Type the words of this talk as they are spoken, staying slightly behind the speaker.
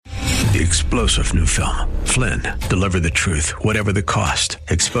The explosive new film, Flynn, deliver the truth, whatever the cost,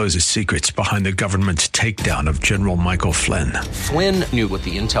 exposes secrets behind the government's takedown of General Michael Flynn. Flynn knew what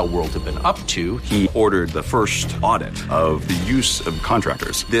the intel world had been up to. He ordered the first audit of the use of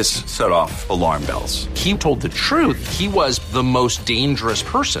contractors. This set off alarm bells. He told the truth. He was the most dangerous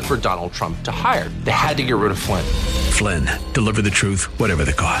person for Donald Trump to hire. They had to get rid of Flynn. Flynn, deliver the truth, whatever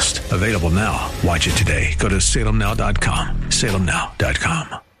the cost. Available now. Watch it today. Go to salemnow.com.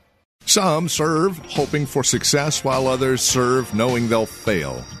 salemnow.com. Some serve hoping for success, while others serve knowing they'll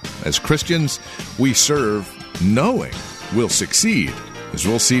fail. As Christians, we serve knowing we'll succeed, as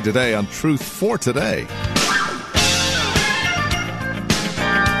we'll see today on Truth for Today.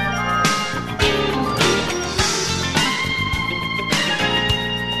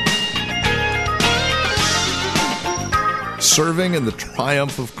 Serving in the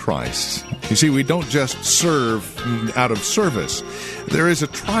triumph of Christ. You see, we don't just serve out of service. There is a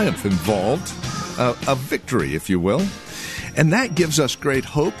triumph involved, a victory, if you will. And that gives us great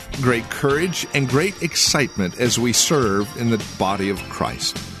hope, great courage, and great excitement as we serve in the body of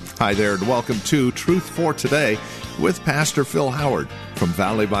Christ. Hi there, and welcome to Truth for Today with Pastor Phil Howard from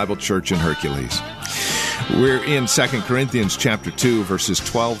Valley Bible Church in Hercules. We're in 2 Corinthians chapter 2, verses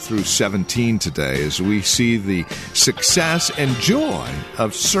 12 through 17 today, as we see the success and joy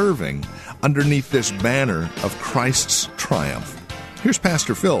of serving underneath this banner of Christ's triumph. Here's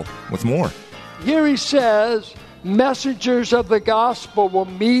Pastor Phil with more. Here he says, messengers of the gospel will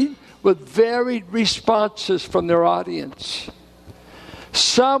meet with varied responses from their audience.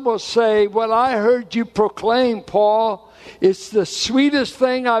 Some will say, what I heard you proclaim, Paul, it's the sweetest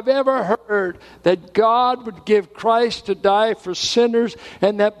thing I've ever heard, that God would give Christ to die for sinners,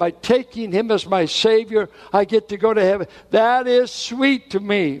 and that by taking him as my Savior, I get to go to heaven. That is sweet to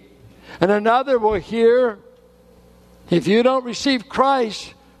me. And another will hear, if you don't receive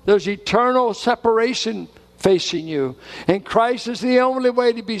Christ, there's eternal separation facing you. And Christ is the only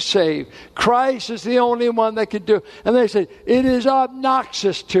way to be saved. Christ is the only one that can do it. And they say, it is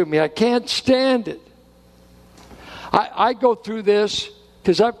obnoxious to me. I can't stand it. I go through this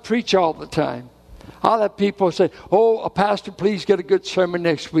because I preach all the time. I'll have people say, oh, Pastor, please get a good sermon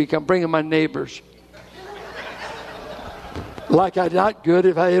next week. I'm bringing my neighbors. Like I'm not good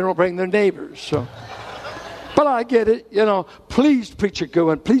if I don't bring their neighbors. So, but I get it. You know, please preach a good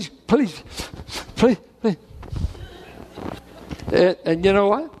one. Please, please, please. Please. And you know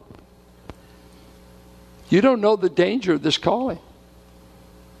what? You don't know the danger of this calling.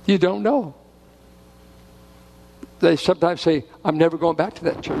 You don't know. They sometimes say, I'm never going back to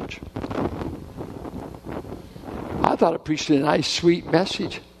that church. I thought I preached a nice, sweet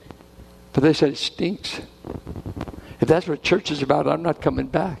message. But they said, it stinks. If that's what church is about, I'm not coming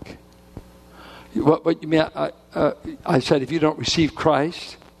back. What you mean? I said, if you don't receive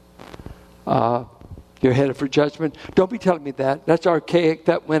Christ, you're headed for judgment. Don't be telling me that. That's archaic.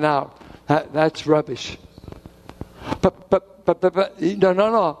 That went out. That's rubbish. But,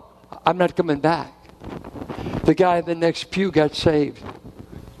 no. I'm not coming back. The guy in the next pew got saved.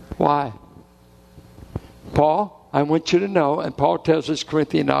 Why? Paul, I want you to know, and Paul tells this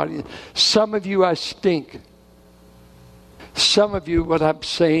Corinthian audience, some of you I stink. Some of you, what I'm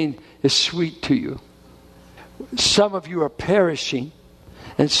saying is sweet to you. Some of you are perishing,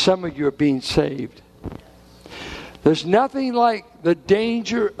 and some of you are being saved. There's nothing like the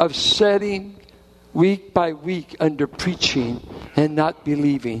danger of sitting week by week under preaching and not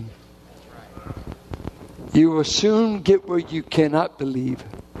believing. You will soon get where you cannot believe.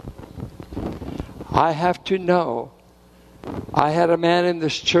 I have to know. I had a man in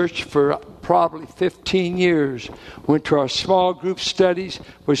this church for probably 15 years. Went to our small group studies.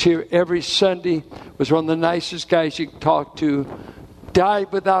 Was here every Sunday. Was one of the nicest guys you could talk to.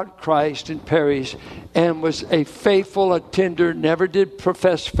 Died without Christ in Paris. And was a faithful attender. Never did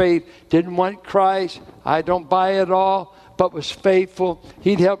profess faith. Didn't want Christ. I don't buy it all. But was faithful.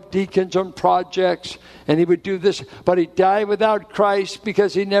 He'd help deacons on projects, and he would do this. But he died without Christ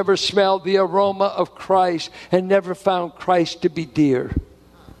because he never smelled the aroma of Christ and never found Christ to be dear.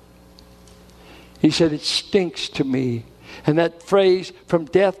 He said, it stinks to me. And that phrase, from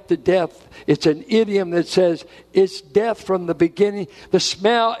death to death, it's an idiom that says, it's death from the beginning. The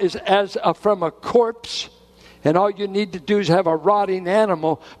smell is as from a corpse. And all you need to do is have a rotting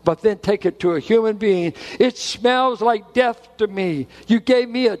animal, but then take it to a human being. It smells like death to me. You gave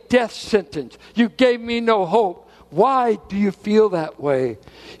me a death sentence. You gave me no hope. Why do you feel that way?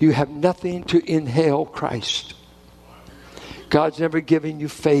 You have nothing to inhale Christ. God's never given you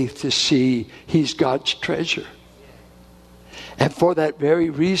faith to see He's God's treasure. And for that very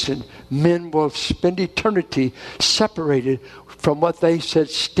reason, men will spend eternity separated from what they said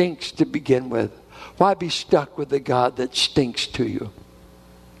stinks to begin with. Why be stuck with the God that stinks to you?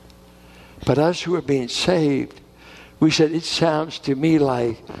 But us who are being saved, we said, it sounds to me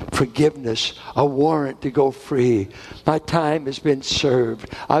like forgiveness, a warrant to go free. My time has been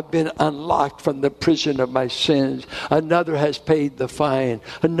served. I've been unlocked from the prison of my sins. Another has paid the fine.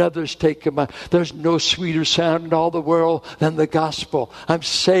 Another's taken my... There's no sweeter sound in all the world than the gospel. I'm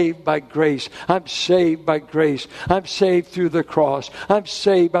saved by grace. I'm saved by grace. I'm saved through the cross. I'm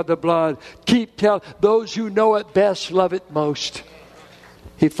saved by the blood. Keep telling. Those who know it best love it most.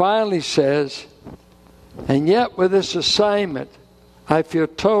 He finally says, and yet with this assignment, I feel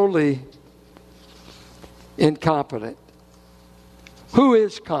totally incompetent. Who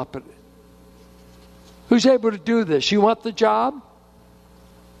is competent? Who's able to do this? You want the job?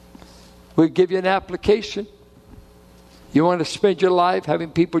 We'll give you an application. You want to spend your life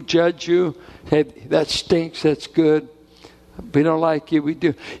having people judge you? Hey, that stinks, that's good. We don't like you, we do.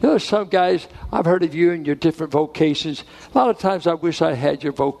 You know, there's some guys, I've heard of you and your different vocations. A lot of times I wish I had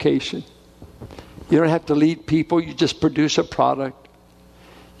your vocation. You don't have to lead people. You just produce a product.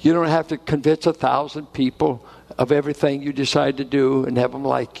 You don't have to convince 1,000 people of everything you decide to do and have them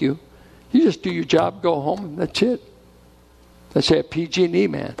like you. You just do your job, go home, and that's it. Let's say a PG&E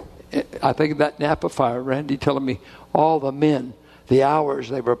man. I think of that Napa fire. Randy telling me all the men, the hours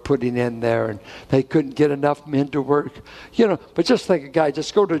they were putting in there, and they couldn't get enough men to work. You know, but just think a guy,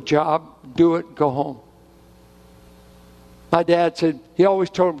 just go to a job, do it, go home. My dad said, he always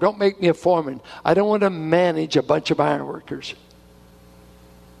told him, don't make me a foreman. I don't want to manage a bunch of ironworkers.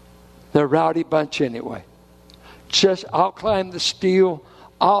 They're a rowdy bunch anyway. Just, I'll climb the steel.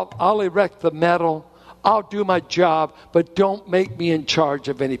 I'll erect the metal. I'll do my job. But don't make me in charge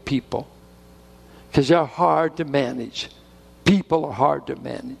of any people. Because they're hard to manage. People are hard to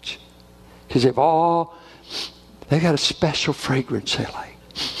manage. Because they got a special fragrance they like.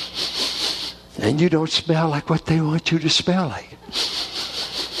 And you don't smell like what they want you to smell like.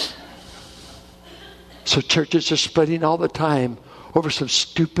 So churches are splitting all the time over some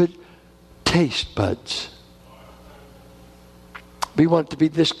stupid taste buds. We want it to be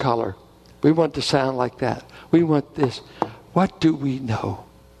this color. We want it to sound like that. We want this. What do we know?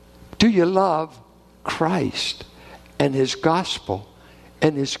 Do you love Christ and His gospel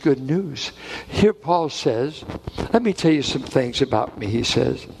and His good news? Here Paul says, let me tell you some things about me. He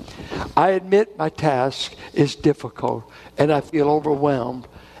says, I admit my task is difficult and I feel overwhelmed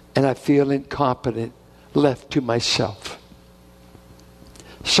and I feel incompetent, left to myself.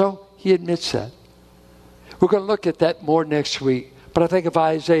 So he admits that. We're going to look at that more next week. But I think of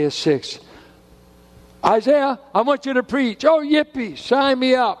Isaiah 6. Isaiah, I want you to preach. Oh, yippee, sign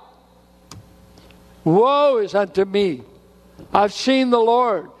me up. Woe is unto me. I've seen the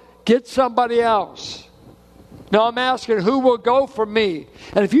Lord. Get somebody else. Now I'm asking, who will go for me?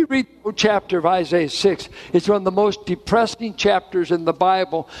 And if you read the whole chapter of Isaiah 6, it's one of the most depressing chapters in the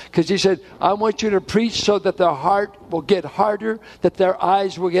Bible, because he said, I want you to preach so that their heart will get harder, that their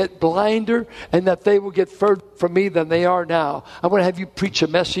eyes will get blinder, and that they will get further from me than they are now. I want to have you preach a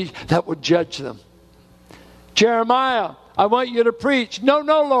message that will judge them. Jeremiah, I want you to preach. No,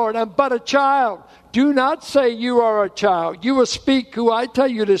 Lord, I'm but a child. Do not say you are a child. You will speak who I tell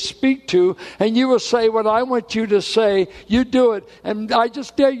you to speak to, and you will say what I want you to say. You do it. And I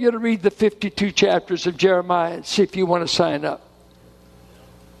just dare you to read the 52 chapters of Jeremiah and see if you want to sign up.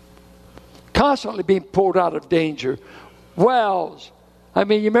 Constantly being pulled out of danger. Wells. I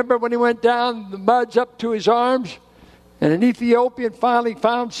mean, you remember when he went down, the mud's up to his arms? And an Ethiopian finally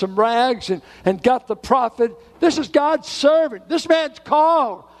found some rags and got the prophet. This is God's servant. This man's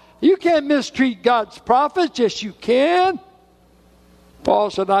called. You can't mistreat God's prophets. Yes, you can. Paul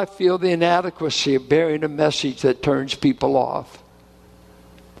said, I feel the inadequacy of bearing a message that turns people off.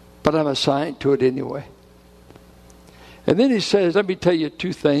 But I'm assigned to it anyway. And then he says, let me tell you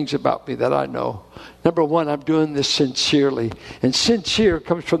two things about me that I know. Number one, I'm doing this sincerely. And sincere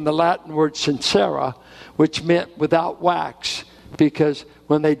comes from the Latin word sincera, which meant without wax. Because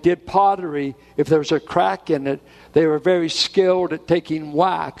when they did pottery, if there was a crack in it, they were very skilled at taking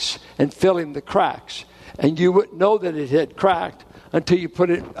wax and filling the cracks. And you wouldn't know that it had cracked until you put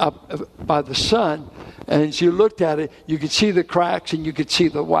it up by the sun. And as you looked at it, you could see the cracks and you could see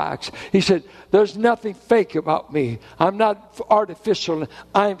the wax. He said, there's nothing fake about me. I'm not artificial.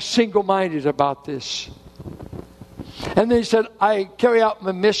 I'm single-minded about this. And then he said, I carry out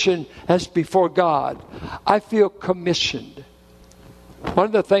my mission as before God. I feel commissioned. One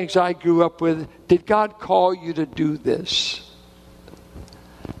of the things I grew up with, did God call you to do this?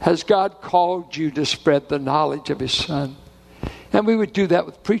 Has God called you to spread the knowledge of His Son? And we would do that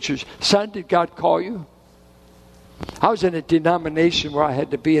with preachers. Son, did God call you? I was in a denomination where I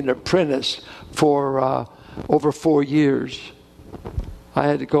had to be an apprentice for over 4 years. I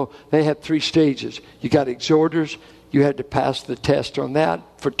had to go. They had 3 stages. You got exhorters. You had to pass the test on that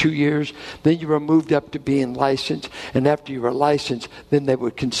for 2 years. Then you were moved up to being licensed. And after you were licensed, then they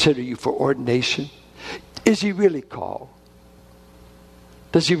would consider you for ordination. Is he really called?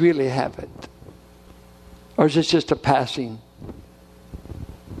 Does he really have it? Or is it just a passing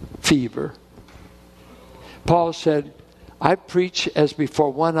fever? Paul said, I preach as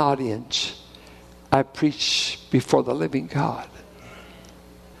before one audience. I preach before the living God.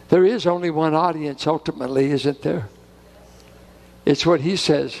 There is only one audience ultimately, isn't there? It's what he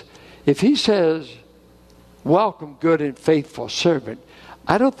says. If he says, welcome, good and faithful servant,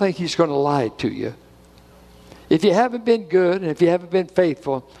 I don't think he's going to lie to you. If you haven't been good and if you haven't been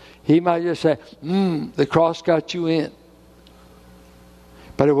faithful, he might just say, the cross got you in.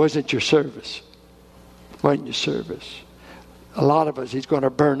 But it wasn't your service. It wasn't your service. A lot of us, he's going to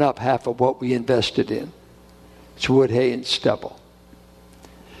burn up half of what we invested in. It's wood, hay, and stubble.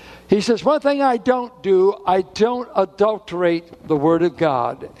 He says, one thing I don't do, I don't adulterate the Word of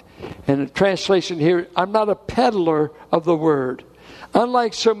God. And the translation here, I'm not a peddler of the Word.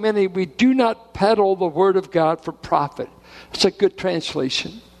 Unlike so many, we do not peddle the Word of God for profit. It's a good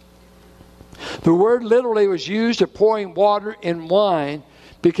translation. The word literally was used of pouring water in wine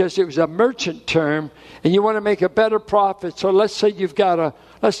because it was a merchant term and you want to make a better profit. So let's say you've got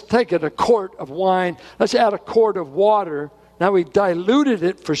let's take it a quart of wine. Let's add a quart of water. Now we've diluted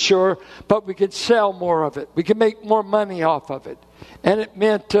it for sure, but we can sell more of it. We can make more money off of it. And it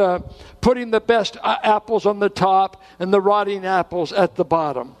meant putting the best apples on the top and the rotting apples at the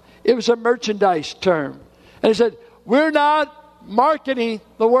bottom. It was a merchandise term. And he said, we're not marketing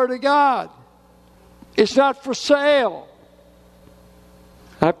the Word of God. It's not for sale.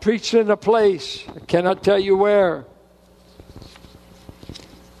 I preached in a place, I cannot tell you where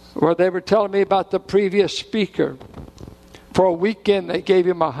they were telling me about the previous speaker. For a weekend, they gave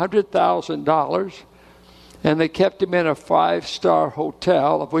him $100,000, and they kept him in a 5-star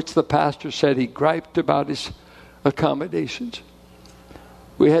hotel, of which the pastor said he griped about his accommodations.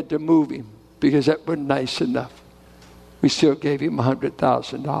 We had to move him because that wasn't nice enough. We still gave him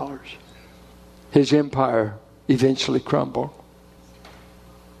 $100,000. His empire eventually crumbled.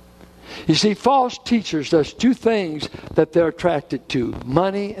 You see, false teachers, there's 2 things that they're attracted to: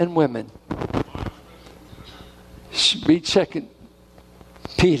 money and women. Read 2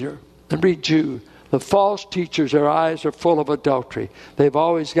 Peter and read Jude. The false teachers, their eyes are full of adultery. They've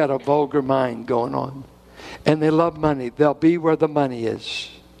always got a vulgar mind going on. And they love money. They'll be where the money is.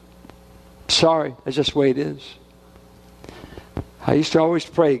 Sorry, that's just the way it is. I used to always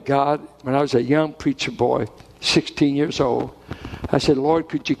pray, God, when I was a young preacher boy, 16 years old, I said, Lord,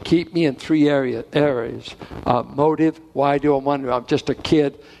 could you keep me in 3 areas? Motive, why do I want to? I'm just a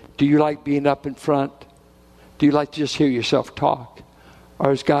kid. Do you like being up in front? Do you like to just hear yourself talk? Or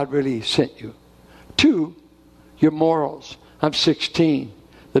has God really sent you? 2, your morals. I'm 16.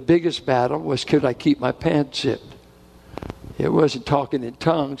 The biggest battle was, could I keep my pants zipped? It wasn't talking in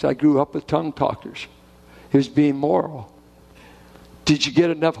tongues. I grew up with tongue talkers. It was being moral. Did you get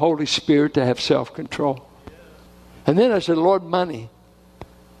enough Holy Spirit to have self-control? And then I said, Lord, money.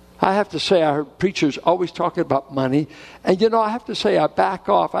 I have to say, I heard preachers always talking about money. And, I have to say, I back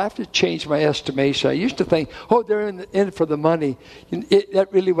off. I have to change my estimation. I used to think, they're in it for the money. That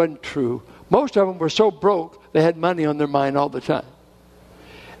really wasn't true. Most of them were so broke, they had money on their mind all the time.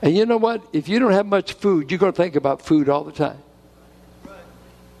 And you know what? If you don't have much food, you're going to think about food all the time.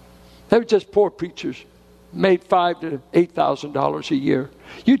 They were just poor preachers. Made $5,000 to $8,000 a year.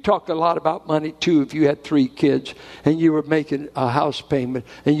 You talk a lot about money too if you had 3 kids and you were making a house payment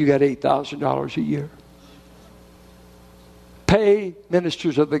and you got $8,000 a year. Pay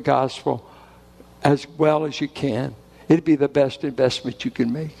ministers of the gospel as well as you can. It'd be the best investment you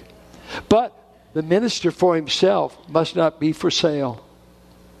can make. But the minister for himself must not be for sale.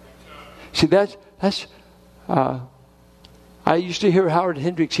 See, I used to hear Howard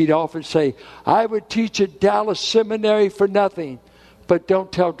Hendricks, he'd often say, I would teach at Dallas Seminary for nothing, but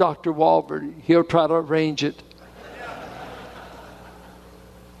don't tell Dr. Walbert. He'll try to arrange it.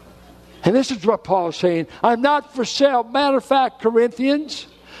 And this is what Paul's saying. I'm not for sale. Matter of fact, Corinthians,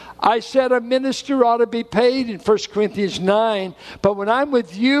 I said a minister ought to be paid in 1 Corinthians 9, but when I'm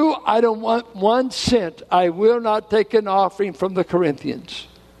with you, I don't want 1 cent. I will not take an offering from the Corinthians.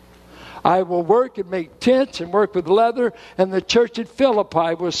 I will work and make tents and work with leather, and the church at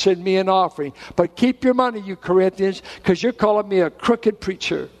Philippi will send me an offering. But keep your money, you Corinthians, because you're calling me a crooked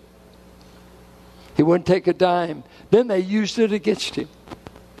preacher. He wouldn't take a dime. Then they used it against him.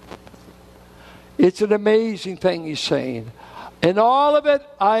 It's an amazing thing he's saying. In all of it,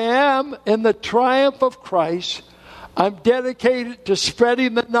 I am in the triumph of Christ. I'm dedicated to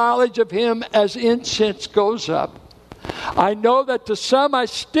spreading the knowledge of him as incense goes up. I know that to some I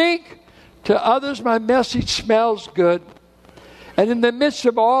stink, to others my message smells good. And in the midst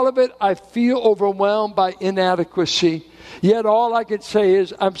of all of it, I feel overwhelmed by inadequacy. Yet all I can say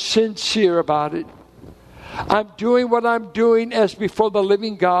is I'm sincere about it. I'm doing what I'm doing as before the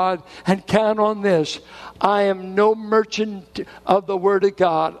living God, and count on this. I am no merchant of the Word of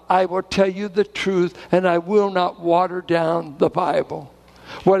God. I will tell you the truth, and I will not water down the Bible.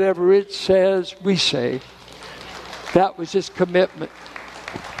 Whatever it says, we say. That was his commitment.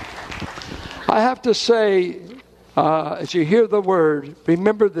 I have to say, as you hear the word,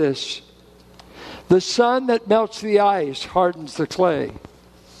 remember this. The sun that melts the ice hardens the clay.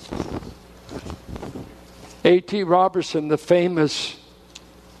 A.T. Robertson, the famous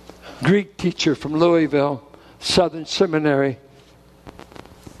Greek teacher from Louisville, Southern Seminary,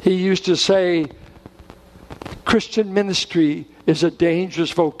 he used to say, Christian ministry is a dangerous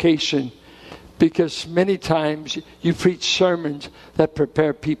vocation because many times you preach sermons that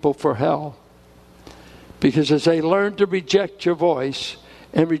prepare people for hell. Because as they learn to reject your voice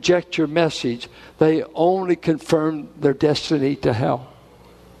and reject your message, they only confirm their destiny to hell.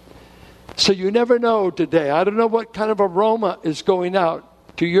 So you never know today. I don't know what kind of aroma is going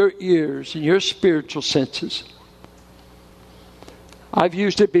out to your ears and your spiritual senses. I've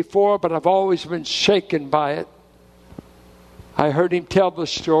used it before, but I've always been shaken by it. I heard him tell the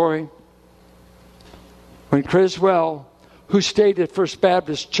story when Criswell, who stayed at First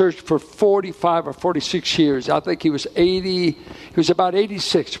Baptist Church for 45 or 46 years, I think he was about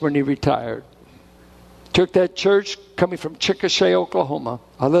 86 when he retired. Took that church coming from Chickasha, Oklahoma,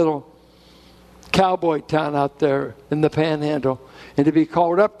 a little cowboy town out there in the Panhandle, and to be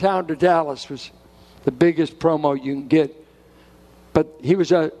called uptown to Dallas was the biggest promo you can get. But he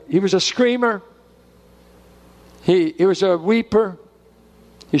was a screamer. He was a weeper.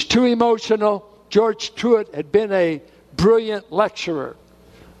 He's too emotional. George Truett had been a brilliant lecturer,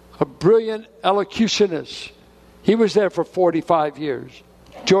 a brilliant elocutionist. He was there for 45 years.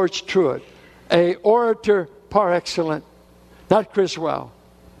 George Truett, a orator par excellence, not Criswell.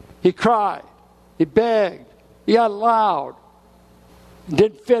 He cried. He begged. He got loud.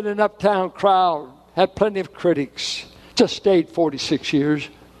 Didn't fit an uptown crowd. Had plenty of critics. Just stayed 46 years.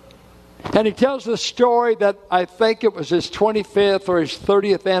 And he tells the story that I think it was his 25th or his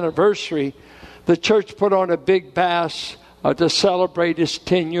 30th anniversary. The church put on a big bash to celebrate his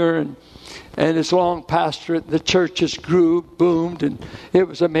tenure and his long pastorate. The church just grew, boomed, and it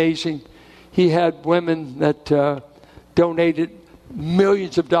was amazing. He had women that donated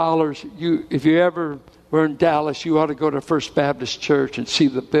millions of dollars. If you ever were in Dallas, you ought to go to First Baptist Church and see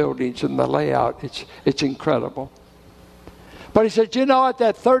the buildings and the layout. It's incredible. But he said, at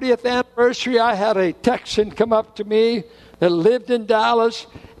that 30th anniversary, I had a Texan come up to me that lived in Dallas,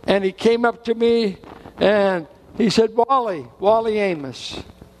 and he came up to me and he said, Wally Amos.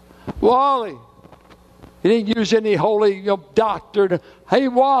 Wally. He didn't use any holy doctor. Hey,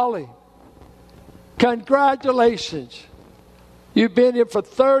 Wally, congratulations. You've been here for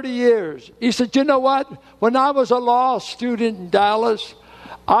 30 years. He said, you know what? When I was a law student in Dallas,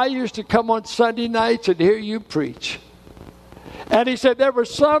 I used to come on Sunday nights and hear you preach. And he said, there were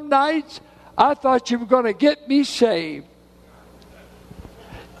some nights I thought you were going to get me saved.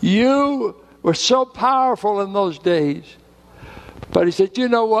 You were so powerful in those days. But he said, you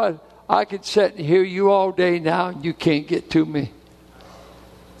know what? I could sit and hear you all day now and you can't get to me.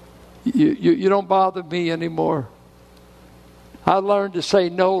 You don't bother me anymore. I learned to say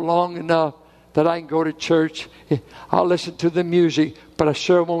no long enough that I can go to church. I'll listen to the music, but I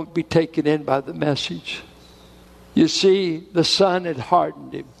sure won't be taken in by the message. You see, the sun had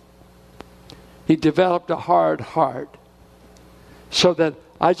hardened him. He developed a hard heart. So that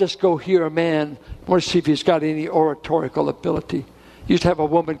I just go hear a man. I want to see if he's got any oratorical ability. Used to have a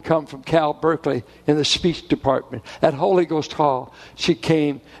woman come from Cal Berkeley in the speech department. At Holy Ghost Hall, she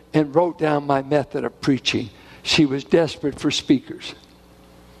came and wrote down my method of preaching. She was desperate for speakers.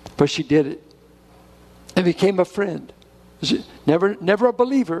 But she did it. And became a friend. Never a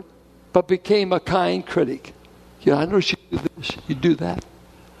believer, but became a kind critic. I know you do this, you do that.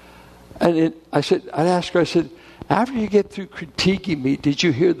 And I'd ask her, I said, after you get through critiquing me, did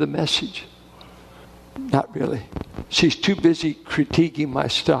you hear the message? Not really. She's too busy critiquing my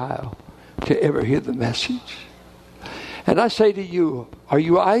style to ever hear the message. And I say to you, are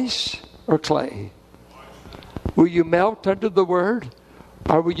you ice or clay? Will you melt under the word?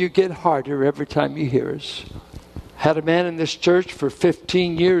 Or will you get harder every time you hear us? Had a man in this church for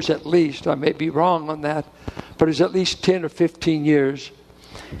 15 years at least. I may be wrong on that, but it was at least 10 or 15 years.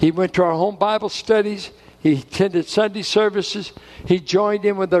 He went to our home Bible studies. He attended Sunday services. He joined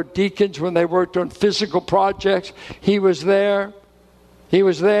in with our deacons when they worked on physical projects. He was there. He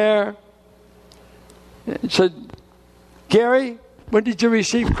said, Gary, when did you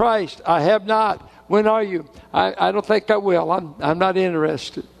receive Christ? I have not. When are you? I don't think I will. I'm not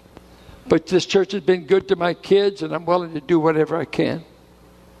interested. But this church has been good to my kids, and I'm willing to do whatever I can.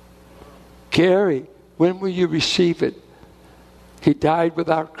 Gary, when will you receive it? He died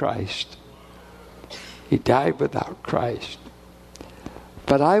without Christ. He died without Christ.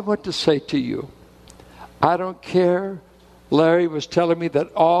 But I want to say to you, I don't care. Larry was telling me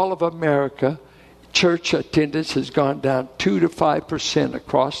that all of America, church attendance has gone down 2 to 5%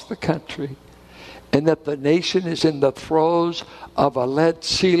 across the country. And that the nation is in the throes of a lead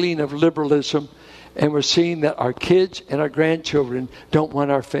ceiling of liberalism. And we're seeing that our kids and our grandchildren don't want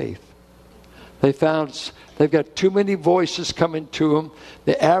our faith. They've got too many voices coming to them.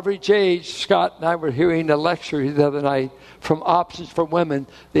 The average age, Scott and I were hearing a lecture the other night from Options for Women.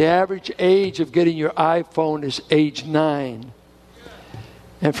 The average age of getting your iPhone is age 9.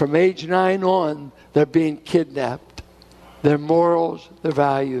 And from age 9 on, they're being kidnapped. Their morals, their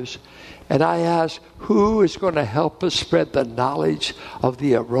values. And I ask, who is going to help us spread the knowledge of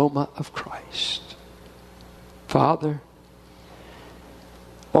the aroma of Christ? Father,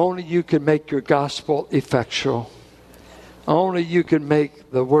 only you can make your gospel effectual. Only you can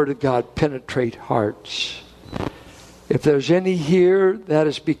make the Word of God penetrate hearts. If there's any here that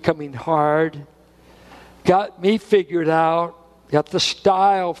is becoming hard, got me figured out, got the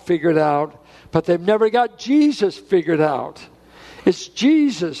style figured out, but they've never got Jesus figured out. It's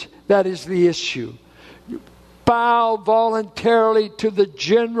Jesus that is the issue. Bow voluntarily to the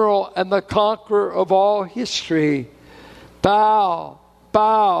general and the conqueror of all history. Bow.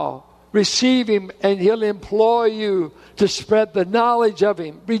 Receive him and he'll employ you to spread the knowledge of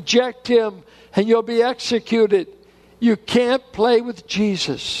him. Reject him and you'll be executed. You can't play with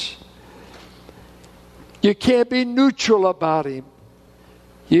Jesus. You can't be neutral about him.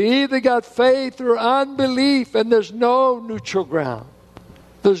 You either got faith or unbelief, and there's no neutral ground.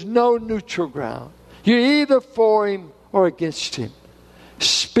 There's no neutral ground. You're either for him or against him.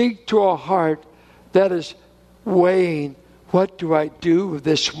 Speak to a heart that is weighing, what do I do with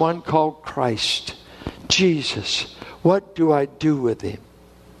this one called Christ? Jesus, what do I do with him?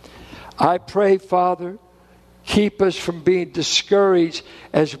 I pray, Father, keep us from being discouraged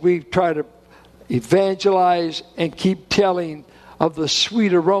as we try to evangelize and keep telling of the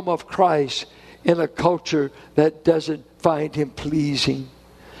sweet aroma of Christ in a culture that doesn't find him pleasing.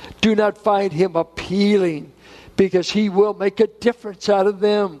 Do not find him appealing, because he will make a difference out of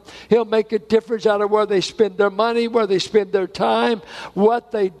them. He'll make a difference out of where they spend their money, where they spend their time,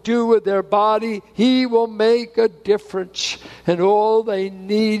 what they do with their body. He will make a difference. And all they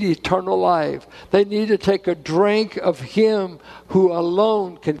need eternal life. They need to take a drink of him who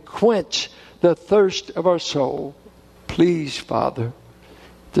alone can quench the thirst of our soul. Please, Father,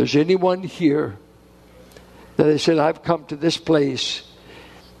 if there's anyone here that they said, I've come to this place,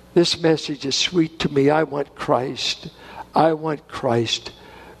 this message is sweet to me. I want Christ. I want Christ.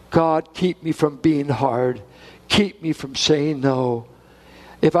 God, keep me from being hard. Keep me from saying no.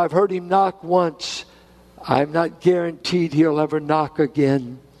 If I've heard him knock once, I'm not guaranteed he'll ever knock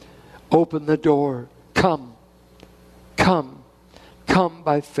again. Open the door. Come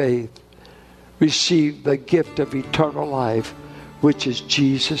by faith. Receive the gift of eternal life, which is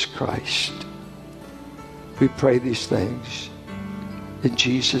Jesus Christ. We pray these things in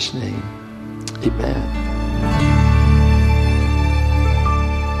Jesus' name. Amen.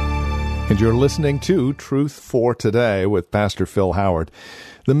 And you're listening to Truth for Today with Pastor Phil Howard,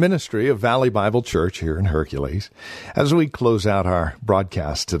 the ministry of Valley Bible Church here in Hercules. As we close out our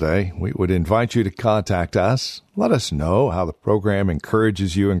broadcast today, we would invite you to contact us. Let us know how the program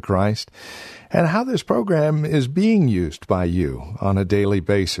encourages you in Christ and how this program is being used by you on a daily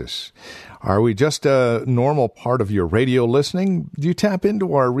basis. Are we just a normal part of your radio listening? Do you tap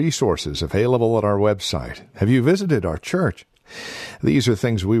into our resources available at our website? Have you visited our church? These are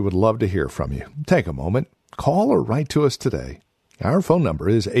things we would love to hear from you. Take a moment, call or write to us today. Our phone number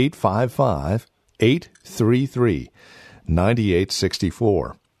is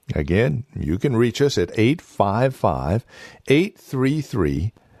 855-833-9864. Again, you can reach us at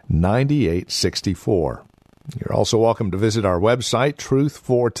 855-833-9864. You're also welcome to visit our website,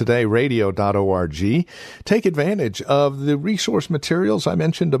 truthfortodayradio.org. Take advantage of the resource materials I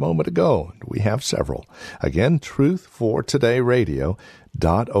mentioned a moment ago. We have several. Again,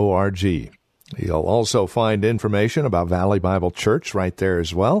 truthfortodayradio.org. You'll also find information about Valley Bible Church right there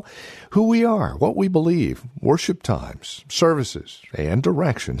as well, who we are, what we believe, worship times, services, and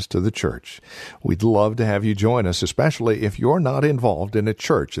directions to the church. We'd love to have you join us, especially if you're not involved in a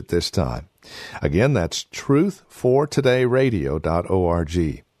church at this time. Again, that's truthfortodayradio.org.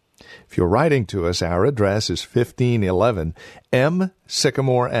 If you're writing to us, our address is 1511 M.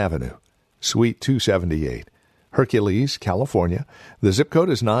 Sycamore Avenue, Suite 278. Hercules, California. The zip code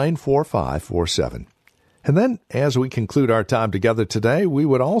is 94547. And then, as we conclude our time together today, we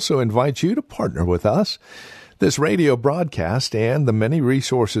would also invite you to partner with us. This radio broadcast and the many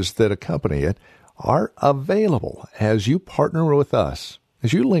resources that accompany it are available as you partner with us,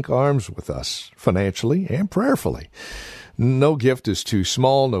 as you link arms with us financially and prayerfully. No gift is too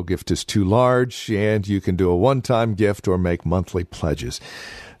small, no gift is too large, and you can do a one-time gift or make monthly pledges.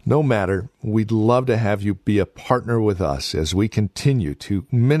 No matter, we'd love to have you be a partner with us as we continue to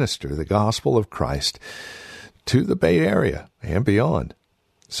minister the gospel of Christ to the Bay Area and beyond.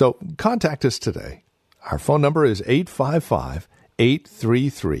 So contact us today. Our phone number is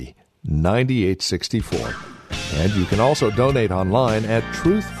 855-833-9864. And you can also donate online at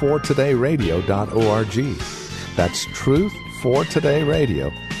truthfortodayradio.org. That's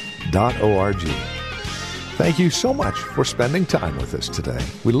truthfortodayradio.org. Thank you so much for spending time with us today.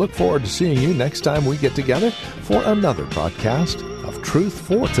 We look forward to seeing you next time we get together for another broadcast of Truth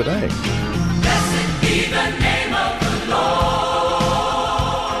for Today. Blessed be the name of the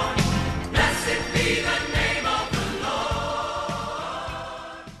Lord. Blessed be the name of the Lord.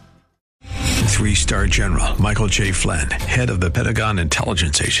 3-star General Michael J. Flynn, head of the Pentagon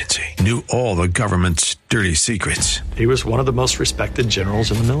Intelligence Agency, knew all the government's dirty secrets. He was one of the most respected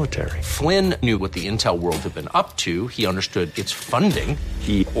generals in the military. Flynn knew what the intel world had been up to. He understood its funding.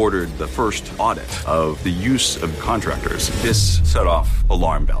 He ordered the first audit of the use of contractors. This set off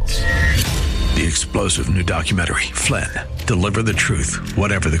alarm bells. The explosive new documentary, Flynn, Deliver the Truth,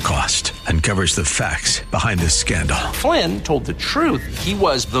 Whatever the Cost, uncovers the facts behind this scandal. Flynn told the truth. He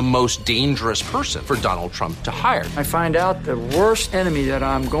was the most dangerous person for Donald Trump to hire. I find out the worst enemy that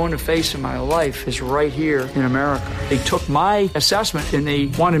I'm going to face in my life is right here in America. They took my assessment and they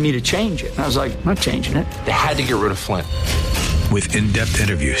wanted me to change it. And I was like, I'm not changing it. They had to get rid of Flynn. With in-depth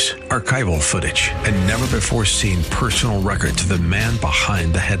interviews, archival footage, and never-before-seen personal records of the man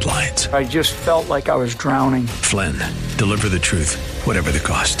behind the headlines. I just felt like I was drowning. Flynn, Deliver the Truth, Whatever the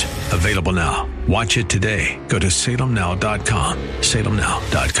Cost. Available now. Watch it today. Go to salemnow.com.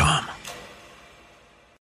 salemnow.com.